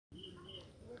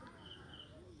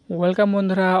Welcome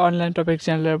বন্ধুরা, online topic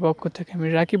চ্যানেলের পক্ষ থেকে আমি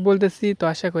রাকিব বলতেছি। তো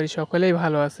আশা করি সকলেই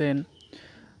ভালো আছেন।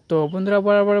 তো বন্ধুরা,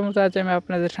 বরাবরের মতো আজ আমি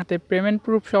আপনাদের সাথে পেমেন্ট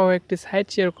প্রুফ সহ একটি সাইট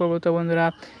শেয়ার করব। তো বন্ধুরা,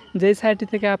 যেই সাইটটি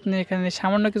থেকে আপনি এখানে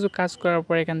সামান্য কিছু কাজ করার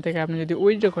পর এখান থেকে আপনি যদি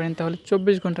উইথড্র করেন তাহলে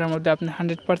 24 ঘন্টার মধ্যে আপনি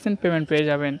 100% পেমেন্ট পেয়ে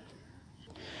যাবেন।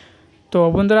 তো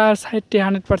বন্ধুরা, সাইটটি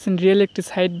 100% রিয়েল একটি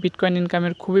সাইট। বিটকয়েন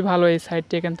ইনকামের খুবই ভালো এই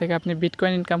সাইটটি। এখান থেকে আপনি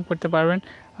বিটকয়েন ইনকাম করতে পারবেন।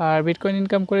 আর বিটকয়েন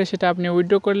ইনকাম করে সেটা আপনি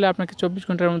উইথড্র করলে আপনাকে 24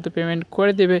 ঘন্টার মধ্যে পেমেন্ট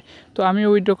করে দেবে। তো আমি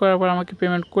উইথড্র করার পর আমাকে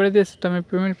পেমেন্ট করে দিয়েছে। তো আমি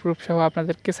পেমেন্ট প্রুফ সহ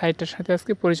আপনাদেরকে সাইটের সাথে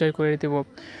আজকে পরিচয় করে দেবো।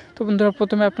 তো বন্ধুরা,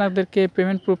 প্রথমে আপনাদেরকে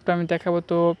পেমেন্ট প্রুফটা আমি দেখাবো।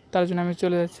 তো তার জন্য আমি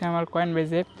চলে যাচ্ছি আমার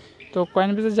কয়েনবেজে। তো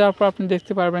কয়েনবেজে যাওয়ার পর আপনি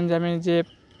দেখতে পারবেন যে আমি যে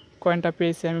কয়েনটা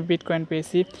পেয়েছি, আমি বিটকয়েন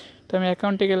পেয়েছি। তো আমি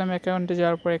অ্যাকাউন্টে গেলাম। অ্যাকাউন্টে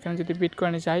যাওয়ার পর এখানে যদি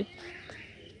বিটকয়েনে যাই,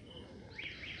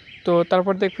 তো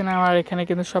তারপর দেখবেন আমার এখানে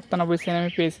কিন্তু 97 সেন্ট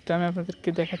আমি পেয়েছি। তো আমি আপনাদেরকে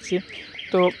দেখাচ্ছি।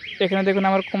 তো এখানে দেখুন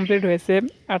আমার কমপ্লিট হয়েছে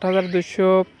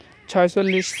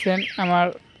 8246 সেন্ট। আমার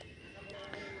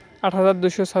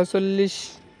 8246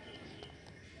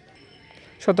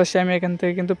 শতাংশে আমি এখান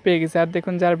থেকে কিন্তু পেয়ে গেছি। আর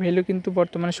দেখুন যার ভ্যালু কিন্তু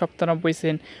বর্তমানে 97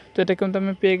 সেন্ট। তো এটা কিন্তু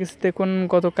আমি পেয়ে গেছি। দেখুন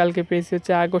গতকালকে পেয়েছি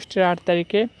হচ্ছে আগস্টের 8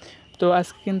 তারিখে। তো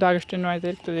আজকে কিন্তু আগস্টের 9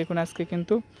 তারিখ। তো দেখুন আজকে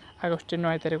কিন্তু আগস্টের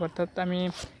 9 তারিখ, অর্থাৎ আমি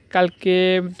কালকে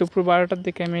দুপুর 12টার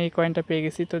দিকে আমি এই কয়েনটা পেয়ে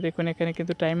গেছি। তো দেখুন এখানে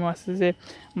কিন্তু টাইমও আসছে যে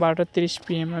 12:30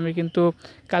 PM। আমি কিন্তু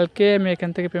কালকে আমি এখান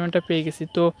থেকে পেমেন্টটা পেয়ে গেছি।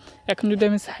 তো এখন যদি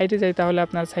আমি সাইটে যাই তাহলে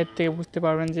আপনার সাইট থেকে বুঝতে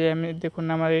পারবেন যে আমি দেখুন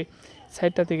আমার এই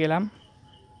সাইটটাতে গেলাম।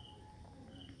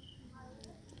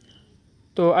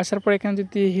 তো আসার পর এখানে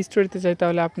যদি হিস্টোরিতে যাই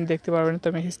তাহলে আপনি দেখতে পারবেন। তো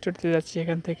আমি হিস্টোরিতে যাচ্ছি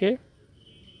এখান থেকে।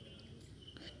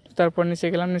 তারপর নিচে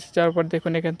গেলাম। নিচে যাওয়ার পর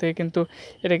দেখুন এখান থেকে কিন্তু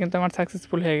এটা কিন্তু আমার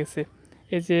সাকসেসফুল হয়ে গেছে।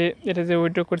 এই যে এটা যে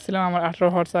উইথড্র করছিলাম আমার 18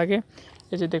 হর্স আগে,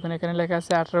 এই যে দেখুন এখানে লেখা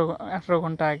আছে 18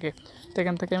 ঘন্টা আগে। তো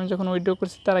এখান থেকে আমি যখন উইথড্র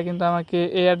করছি তারা কিন্তু আমাকে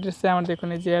এই অ্যাড্রেসে, আমার দেখুন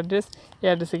এই যে অ্যাড্রেস, এই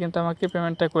অ্যাড্রেসে কিন্তু আমাকে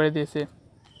পেমেন্টটা করে দিয়েছে।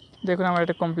 দেখুন আমার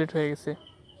এটা কমপ্লিট হয়ে গেছে।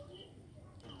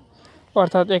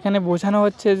 অর্থাৎ এখানে বোঝানো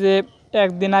হচ্ছে যে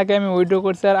একদিন আগে আমি উইথড্র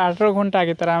করছি আর 18 ঘন্টা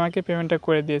আগে তারা আমাকে পেমেন্টটা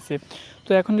করে দিয়েছে।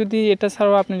 তো এখন যদি এটা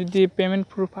ছাড়াও আপনি যদি পেমেন্ট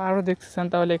প্রুফ আরও দেখতে চান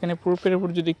তাহলে এখানে প্রুফের উপর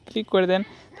যদি ক্লিক করে দেন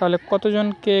তাহলে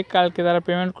কতজনকে কালকে তারা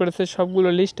পেমেন্ট করেছে সবগুলো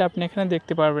লিস্ট আপনি এখানে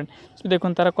দেখতে পারবেন। তো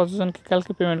দেখুন তারা কতজনকে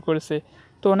কালকে পেমেন্ট করেছে।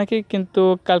 তো অনেকেই কিন্তু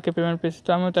কালকে পেমেন্ট পেয়েছে। তো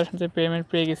আমিও তার সাথে পেমেন্ট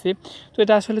পেয়ে গেছি। তো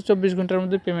এটা আসলে 24 ঘন্টার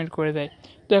মধ্যে পেমেন্ট করে দেয়।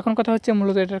 তো এখন কথা হচ্ছে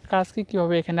মূলত এটার কাজ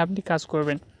কীভাবে এখানে আপনি কাজ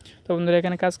করবেন। তো বন্ধুরা,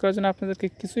 এখানে কাজ করার জন্য আপনাদেরকে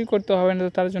কিছুই করতে হবে না।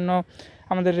 তো তার জন্য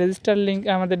আমাদের রেজিস্টার লিঙ্ক,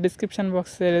 আমাদের ডিসক্রিপশান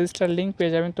বক্সে রেজিস্টার লিঙ্ক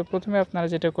পেয়ে যাবেন। তো প্রথমে আপনারা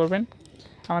যেটা করবেন,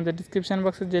 আমাদের ডিসক্রিপশান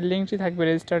বক্সে যে লিঙ্কটি থাকবে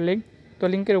রেজিস্টার লিঙ্ক, তো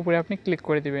লিঙ্কের উপরে আপনি ক্লিক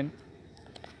করে দেবেন।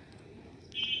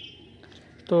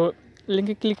 তো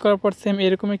লিঙ্কে ক্লিক করার পর সেম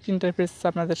এরকম একটি ইন্টারফেস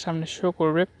আপনাদের সামনে শো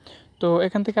করবে। তো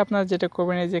এখান থেকে আপনারা যেটা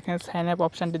করবেন, এই যে এখানে সাইন আপ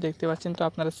অপশানটি দেখতে পাচ্ছেন, তো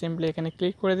আপনারা সিম্পলি এখানে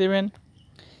ক্লিক করে দেবেন।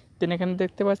 দেন এখানে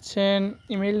দেখতে পাচ্ছেন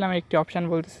ইমেল নামে একটি অপশান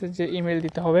বলতেছে যে ইমেল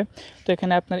দিতে হবে। তো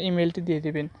এখানে আপনার ইমেলটি দিয়ে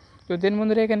দেবেন। তো দেন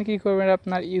বন্ধুরা, এখানে কী করবেন,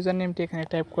 আপনার ইউজার নেমটি এখানে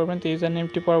টাইপ করবেন। তো ইউজার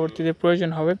নেমটি পরবর্তীতে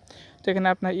প্রয়োজন হবে। তো এখানে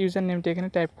আপনার ইউজার নেমটি এখানে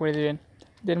টাইপ করে দেবেন।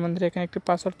 দেন বন্ধুরা, এখানে একটি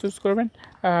পাসওয়ার্ড চুজ করবেন।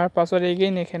 আর পাসওয়ার্ড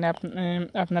এগেইন এখানে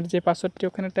আপনার যে পাসওয়ার্ডটি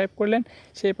ওখানে টাইপ করলেন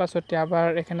সেই পাসওয়ার্ডটি আবার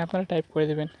এখানে আপনারা টাইপ করে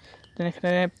দেবেন। দেন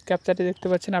এখানে ক্যাপচাটি দেখতে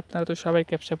পাচ্ছেন, আপনারা তো সবাই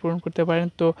ক্যাপচা পূরণ করতে পারেন।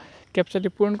 তো ক্যাপচাটি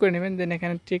পূরণ করে নেবেন। দেন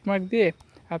এখানে টিকমার্ক দিয়ে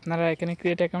আপনারা এখানে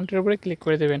ক্রিয়েট অ্যাকাউন্টের উপরে ক্লিক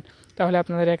করে দেবেন। তাহলে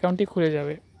আপনাদের অ্যাকাউন্টটি খুলে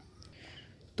যাবে।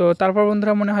 তো তারপর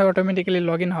বন্ধুরা মনে হয় অটোমেটিক্যালি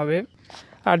লগ ইন হবে।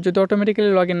 আর যদি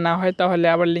অটোমেটিক্যালি লগ ইন না হয় তাহলে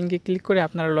আবার লিঙ্কে ক্লিক করে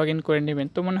আপনারা লগ ইন করে নেবেন।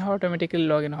 তো মনে হয় অটোমেটিক্যালি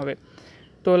লগ ইন হবে।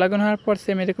 তো লগ ইন হওয়ার পর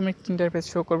সেম এরকম একটি ইন্টারফেস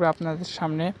শো করবে আপনাদের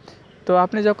সামনে। তো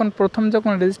আপনি যখন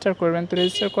রেজিস্টার করবেন, তো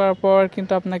রেজিস্টার করার পর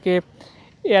কিন্তু আপনাকে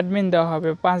অ্যাডমিন দেওয়া হবে,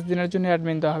 5 দিনের জন্য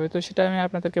অ্যাডমিন দেওয়া হবে। তো সেটা আমি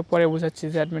আপনাদেরকে পরে বোঝাচ্ছি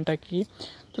যে অ্যাডমিনটা কী।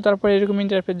 তো তারপর এরকম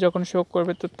ইন্টারফেস যখন শো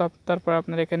করবে, তো তারপর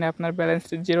আপনার এখানে আপনার ব্যালেন্স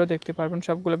জিরো দেখতে পারবেন,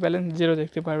 সবগুলো ব্যালেন্স জিরো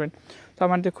দেখতে পারবেন। তো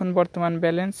আমার দেখুন বর্তমান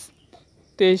ব্যালেন্স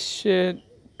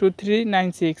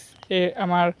 23,2396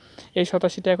 আমার এই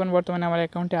 87টা এখন বর্তমানে আমার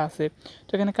অ্যাকাউন্টে আছে।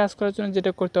 তো এখানে কাজ করার জন্য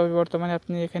যেটা করতে হবে, বর্তমানে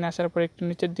আপনি এখানে আসার পর একটু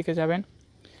নিচের দিকে যাবেন।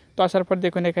 তো আসার পর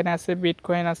দেখুন এখানে আছে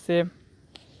বিটকয়েন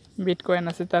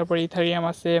আছে, তারপরে ইথারিয়াম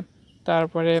আছে,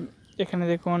 তারপরে এখানে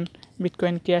দেখুন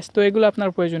বিটকয়েন ক্যাশ। তো এগুলো আপনার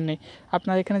প্রয়োজন নেই।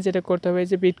 আপনার এখানে যেটা করতে হবে, এই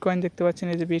যে বিটকয়েন দেখতে পাচ্ছেন,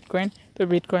 এই যে বিটকয়েন, তো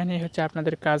বিটকয়েনই হচ্ছে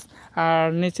আপনাদের কাজ। আর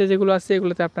নিচে যেগুলো আছে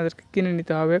এগুলোতে আপনাদেরকে কিনে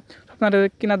নিতে হবে। আপনাদের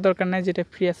কেনার দরকার নাই, যেটা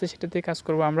ফ্রি আছে সেটাতে কাজ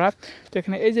করব আমরা। তো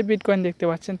এখানে এই যে বিটকয়েন দেখতে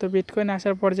পাচ্ছেন, তো বিটকয়েন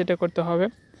আসার পর যেটা করতে হবে,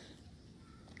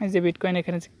 এই যে বিটকয়েন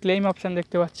এখানে যে ক্লেম অপশান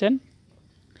দেখতে পাচ্ছেন,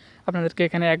 আপনাদেরকে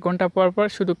এখানে 1 ঘন্টা পর পর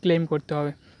শুধু ক্লেম করতে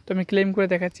হবে। তো আমি ক্লেম করে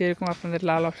দেখাচ্ছি। এরকম আপনাদের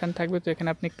লাল অপশান থাকবে। তো এখানে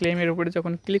আপনি ক্লেমের উপরে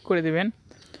যখন ক্লিক করে দেবেন,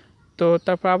 তো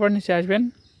তারপর আবার নিচে আসবেন।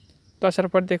 তো আসার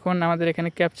পর দেখুন আমাদের এখানে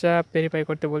ক্যাপচা ভেরিফাই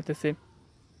করতে বলতেছে।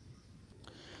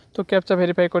 তো ক্যাপচা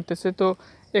ভেরিফাই করতেছে। তো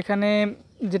এখানে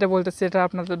যেটা বলতেছে এটা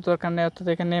আপনাদের দরকার নেই, অর্থাৎ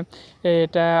এখানে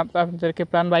এটা আপনাদেরকে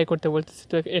প্ল্যান বাই করতে বলতেছে,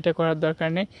 তো এটা করার দরকার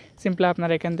নেই। সিম্পলি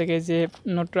আপনারা এখান থেকে যে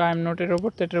আই এম নোটের ওপর,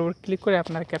 তো এটার উপর ক্লিক করে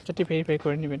আপনার ক্যাপচাটি ভেরিফাই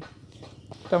করে নেবেন।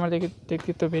 তো আমার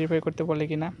দেখি তো ভেরিফাই করতে বলে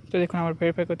কি না। তো দেখুন আমার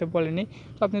ভেরিফাই করতে বলেনি।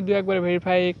 তো আপনি 2-1 বার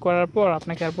ভেরিফাই করার পর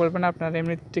আপনাকে আর বলবেন, আপনার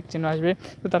এমনি টিক চিহ্ন আসবে।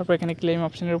 তো তারপর এখানে ক্লেম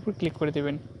অপশনের উপর ক্লিক করে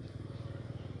দেবেন।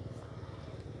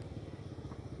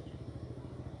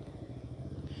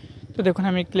 তো দেখুন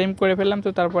আমি ক্লেম করে ফেললাম। তো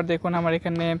তারপর দেখুন আমার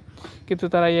এখানে কিন্তু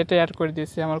তারা এটা অ্যাড করে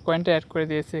দিয়েছে, আমার কয়েনটা অ্যাড করে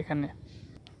দিয়েছে এখানে।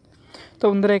 তো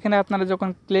বন্ধুরা এখানে আপনারা যখন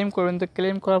ক্লেম করবেন, তো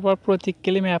ক্লেম করার পর প্রতি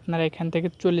ক্লেমে আপনারা এখান থেকে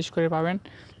 40 করে পাবেন,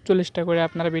 40টা করে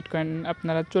আপনারা বিটকয়েন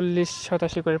আপনারা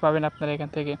 40% করে পাবেন আপনারা এখান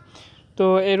থেকে। তো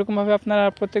এরকমভাবে আপনারা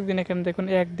প্রত্যেক দিন এখানে দেখুন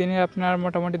একদিনে আপনার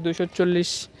মোটামুটি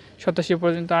 240-87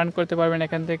 পর্যন্ত আর্ন করতে পারবেন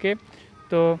এখান থেকে।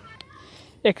 তো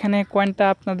এখানে কয়েনটা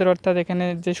আপনাদের অর্থাৎ এখানে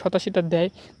যে 87টা দেয়,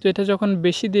 তো এটা যখন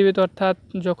বেশি দেবে, তো অর্থাৎ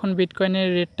যখন বিটকয়েনের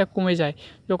রেটটা কমে যায়,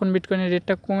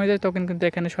 তখন কিন্তু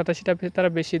এখানে 87টা তারা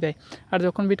বেশি দেয়। আর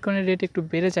যখন বিটকয়েনের রেট একটু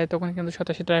বেড়ে যায় তখন কিন্তু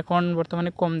 87টা এখন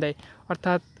বর্তমানে কম দেয়।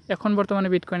 অর্থাৎ এখন বর্তমানে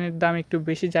বিটকয়েনের দাম একটু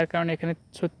বেশি, যার কারণে এখানে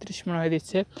 36 মনে হয়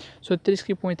দিচ্ছে, 36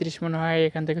 কি 35 মনে হয়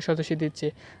এখান থেকে 87 দিচ্ছে।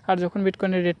 আর যখন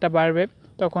বিটকয়েনের রেটটা বাড়বে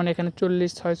তখন এখানে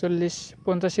 40, 46,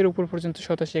 50-এর উপর পর্যন্ত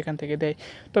 87 এখান থেকে দেয়।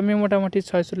 তো আমি মোটামুটি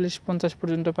 46-50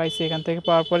 পর্যন্ত পাইছি, এখান থেকে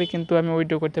পাওয়ার পরে কিন্তু আমি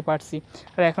উইথড্র করতে পারছি।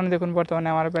 আর এখন দেখুন বর্তমানে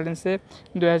আমার ব্যালেন্সে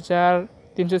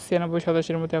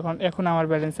 2396 মতো এখন আমার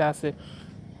ব্যালেন্সে আছে।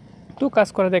 তো কাজ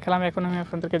করে দেখালাম, এখন আমি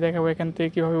আপনাদেরকে দেখাবো এখান থেকে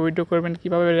কীভাবে উইথড্র করবেন,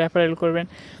 কীভাবে রেফারেল করবেন।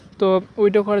 তো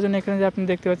উইথড্র করার জন্য এখানে যে আপনি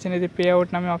দেখতে পাচ্ছেন এই যে পে আউট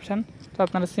নামে অপশান, তো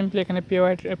আপনারা সিম্পলি এখানে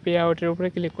পে আউটের উপরে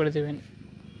ক্লিক করে দেবেন।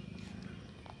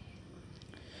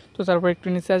 তো তারপর একটু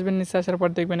নিচে আসবেন, নিচে আসার পর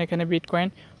দেখবেন এখানে বিটকয়েন।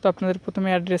 তো আপনাদের প্রথমে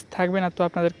অ্যাড্রেস থাকবে না, তো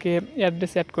আপনাদেরকে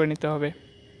অ্যাড্রেস অ্যাড করে নিতে হবে।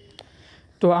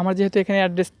 তো আমার যেহেতু এখানে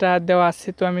অ্যাড্রেসটা দেওয়া আছে,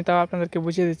 তো আমি তাও আপনাদেরকে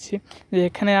বুঝিয়ে দিচ্ছি যে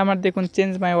এখানে আমার দেখুন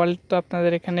চেঞ্জ মাই ওয়ালেট, তো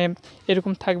আপনাদের এখানে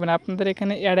এরকম থাকবে না, আপনাদের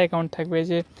এখানে অ্যাড অ্যাকাউন্ট থাকবে,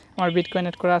 যে আমার বিটকয়েন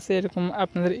অ্যাড করা আছে এরকম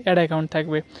আপনাদের অ্যাড অ্যাকাউন্ট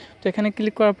থাকবে। তো এখানে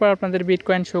ক্লিক করার পর আপনাদের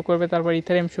বিটকয়েন শো করবে, তারপর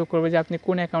ইথারিয়াম শো করবে যে আপনি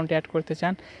কোন অ্যাকাউন্টে অ্যাড করতে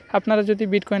চান। আপনারা যদি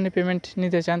বিটকয়েনে পেমেন্ট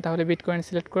নিতে চান তাহলে বিটকয়েন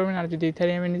সিলেক্ট করবেন, আর যদি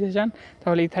ইথারিয়ামে নিতে চান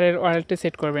তাহলে ইথারের ওয়ালেটে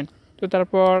সেট করবেন। তো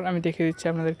তারপর আমি দেখিয়ে দিচ্ছি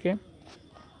আপনাদেরকে,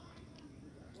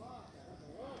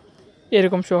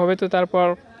 এরকম শো হবে। তো তারপর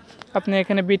আপনি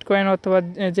এখানে বিটকয়েন অথবা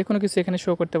যে কোনো কিছু এখানে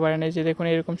শো করতে পারেন, এই যে দেখুন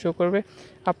এরকম শো করবে।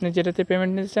 আপনি যেটাতে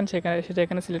পেমেন্ট নিতে চান সেটা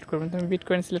এখানে সিলেক্ট করবেন। তো আমি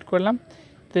বিটকয়েন সিলেক্ট করলাম।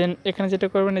 দেন এখানে যেটা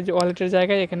করবেন, এই যে ওয়ালেটের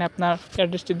জায়গায় এখানে আপনার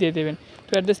অ্যাড্রেসটি দিয়ে দেবেন।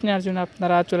 তো অ্যাড্রেস নেওয়ার জন্য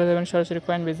আপনারা চলে যাবেন সরাসরি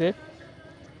কয়েনবেজে।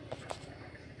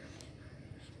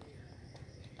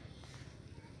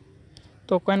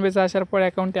 তো কয়েনবেজে আসার পর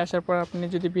অ্যাকাউন্টে আসার পর আপনি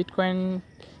যদি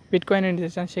বিটকয়েনে নিতে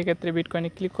চান সেক্ষেত্রে বিটকয়েনে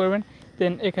ক্লিক করবেন।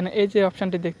 দেন এখানে এই যে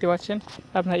অপশানটি দেখতে পাচ্ছেন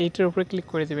আপনার এইটার উপরে ক্লিক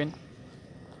করে দেবেন।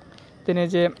 দেন এই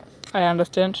যে আই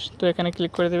আন্ডারস্ট্যান্ড, তো এখানে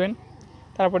ক্লিক করে দেবেন।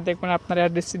 তারপর দেখবেন আপনার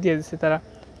অ্যাড্রেসটি দিয়ে দিচ্ছে তারা।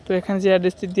 তো এখানে যে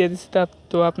অ্যাড্রেসটি দিয়ে দিচ্ছে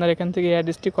তো আপনার এখান থেকে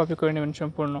অ্যাড্রেসটি কপি করে নেবেন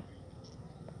সম্পূর্ণ।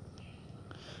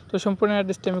 তো সম্পূর্ণ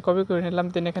অ্যাড্রেসটি আমি কপি করে নিলাম।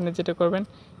 দেন এখানে যেটা করবেন,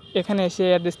 এখানে এসে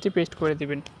অ্যাড্রেসটি পেস্ট করে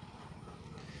দেবেন।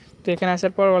 তো এখানে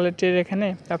আসার পর ওয়ালেটের এখানে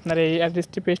আপনার এই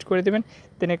অ্যাড্রেসটি পেস্ট করে দেবেন।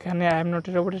 দেন এখানে আই এম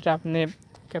নোটের ওপর এটা আপনি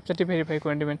ক্যাপচাটি ভেরিফাই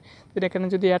করে নেবেন। দেন এখানে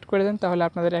যদি অ্যাড করে দেন তাহলে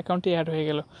আপনাদের অ্যাকাউন্টটি অ্যাড হয়ে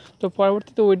গেল। তো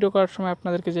পরবর্তীতে উইথড্র করার সময়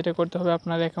আপনাদেরকে যেটা করতে হবে,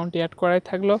 আপনার অ্যাকাউন্টটি অ্যাড করাই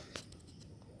থাকলো।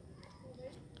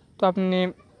 তো আপনি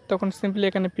তখন সিম্পলি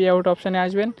এখানে পে আউট অপশানে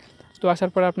আসবেন। তো আসার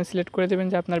পর আপনি সিলেক্ট করে দেবেন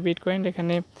যে আপনার বিটকয়েন,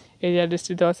 এখানে এই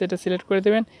অ্যাড্রেসটি দেওয়া আছে এটা সিলেক্ট করে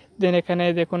দেবেন। দেন এখানে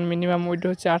দেখুন মিনিমাম উইথড্র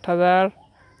হচ্ছে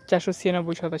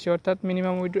 8,496, অর্থাৎ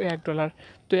মিনিমাম উইথড্র $1।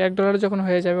 তো $1 যখন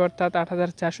হয়ে যাবে, অর্থাৎ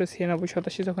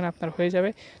 8,496 যখন আপনার হয়ে যাবে,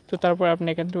 তো তারপর আপনি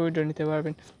এখান থেকে উইথড্র নিতে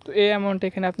পারবেন। তো এই অ্যামাউন্ট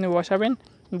এখানে আপনি বসাবেন।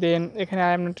 দেন এখানে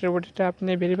আই এম নোটের ওপরটা আপনি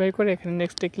ভেরিফাই করে এখানে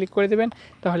নেক্সটে ক্লিক করে দেবেন,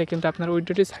 তাহলে কিন্তু আপনার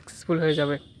উইথড্রটি সাকসেসফুল হয়ে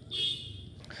যাবে।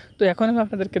 তো এখন আমি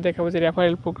আপনাদেরকে দেখাবো যে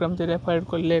রেফারেল প্রোগ্রাম, যে রেফারেল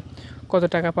করলে কত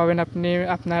টাকা পাবেন, আপনি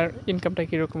আপনার ইনকামটা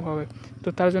কীরকম হবে। তো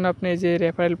তার জন্য আপনি এই যে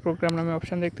রেফারেল প্রোগ্রাম নামে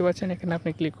অপশান দেখতে পাচ্ছেন, এখানে আপনি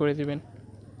ক্লিক করে দেবেন।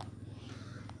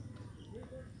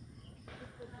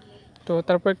 তো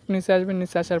তারপর নিচে আসবেন,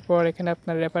 নিচে আসার পর এখানে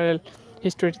আপনার রেফারেল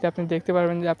হিস্টোরিতে আপনি দেখতে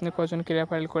পারবেন যে আপনি কজনকে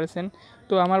রেফারেল করেছেন।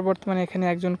 তো আমার বর্তমানে এখানে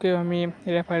একজনকেও আমি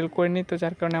রেফারেল করিনি, তো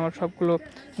যার কারণে আমার সবগুলো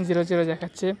 0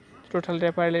 দেখাচ্ছে। টোটাল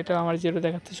রেফারেল এটাও আমার 0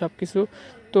 দেখাচ্ছে সব কিছু।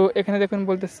 তো এখানে দেখুন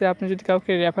বলতেছে আপনি যদি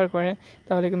কাউকে রেফার করেন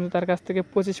তাহলে কিন্তু তার কাছ থেকে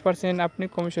 25% আপনি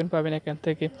কমিশন পাবেন এখান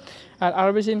থেকে। আর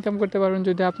আরও বেশি ইনকাম করতে পারবেন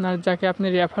যদি আপনার যাকে আপনি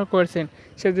রেফার করেছেন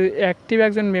সে যদি অ্যাক্টিভ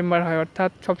একজন মেম্বার হয়,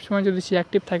 অর্থাৎ সবসময় যদি সে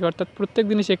অ্যাক্টিভ থাকে, অর্থাৎ প্রত্যেক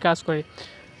দিনই সে কাজ করে,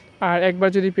 আর একবার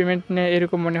যদি পেমেন্ট নেয়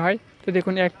এরকম মনে হয়, তো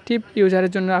দেখুন অ্যাক্টিভ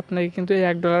ইউজারের জন্য আপনাকে কিন্তু এই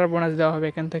 $1 বোনাস দেওয়া হবে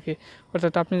এখান থেকে।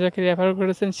 অর্থাৎ আপনি যাকে রেফার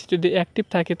করেছেন সে যদি অ্যাক্টিভ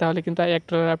থাকে তাহলে কিন্তু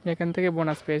 $1 আপনি এখান থেকে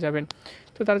বোনাস পেয়ে যাবেন।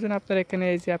 তো তার জন্য আপনার এখানে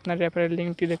এই যে আপনার রেফারের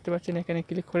লিঙ্কটি দেখতে পাচ্ছেন, এখানে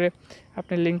ক্লিক করে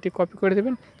আপনি লিঙ্কটি কপি করে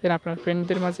দেবেন, দেন আপনার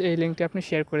ফ্রেন্ডদের মাঝে এই লিঙ্কটি আপনি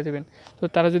শেয়ার করে দেবেন। তো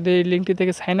তারা যদি এই লিঙ্কটি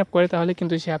থেকে সাইন আপ করে তাহলে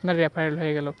কিন্তু সে আপনার রেফারেল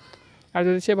হয়ে গেল। আর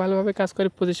যদি সে ভালোভাবে কাজ করে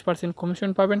 25%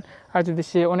 কমিশন পাবেন। আর যদি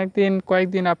সে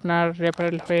কয়েকদিন আপনার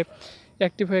রেফারেল হয়ে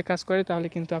অ্যাক্টিভ হয়ে কাজ করে তাহলে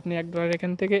কিন্তু আপনি $1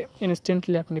 এখান থেকে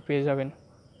ইনস্ট্যান্টলি আপনি পেয়ে যাবেন।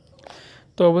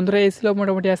 তো বন্ধুরা এই ছিল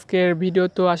মোটামুটি আজকের ভিডিও।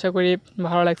 তো আশা করি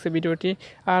ভালো লাগছে ভিডিওটি।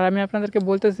 আর আমি আপনাদেরকে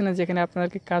বলতেছি না যেখানে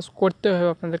আপনাদেরকে কাজ করতে হবে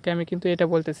আপনাদেরকে, আমি কিন্তু এটা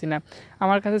বলতেছি না।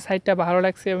 আমার কাছে সাইটটা ভালো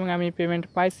লাগছে এবং আমি পেমেন্ট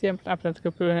পাইছি,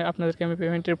 আপনাদেরকে আমি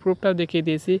পেমেন্টের প্রুফটাও দেখিয়ে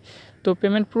দিয়েছি। তো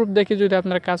পেমেন্ট প্রুফ দেখে যদি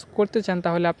আপনারা কাজ করতে চান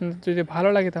তাহলে আপনাদের যদি ভালো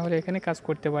লাগে তাহলে এখানে কাজ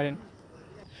করতে পারেন।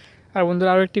 আর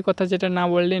বন্ধুরা আরও একটি কথা যেটা না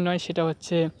বললেই নয়, সেটা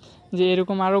হচ্ছে যে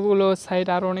এরকম আরও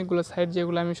অনেকগুলো সাইট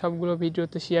যেগুলো আমি সবগুলো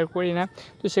ভিডিওতে শেয়ার করি না,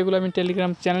 তো সেগুলো আমি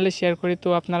টেলিগ্রাম চ্যানেলে শেয়ার করি। তো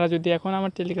আপনারা যদি এখন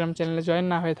আমার টেলিগ্রাম চ্যানেলে জয়েন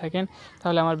না হয়ে থাকেন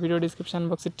তাহলে আমার ভিডিও ডিসক্রিপশন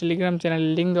বক্সে টেলিগ্রাম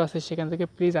চ্যানেলের লিঙ্ক দেওয়া আছে, সেখান থেকে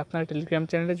প্লিজ আপনারা টেলিগ্রাম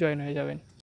চ্যানেলে জয়েন হয়ে যাবেন।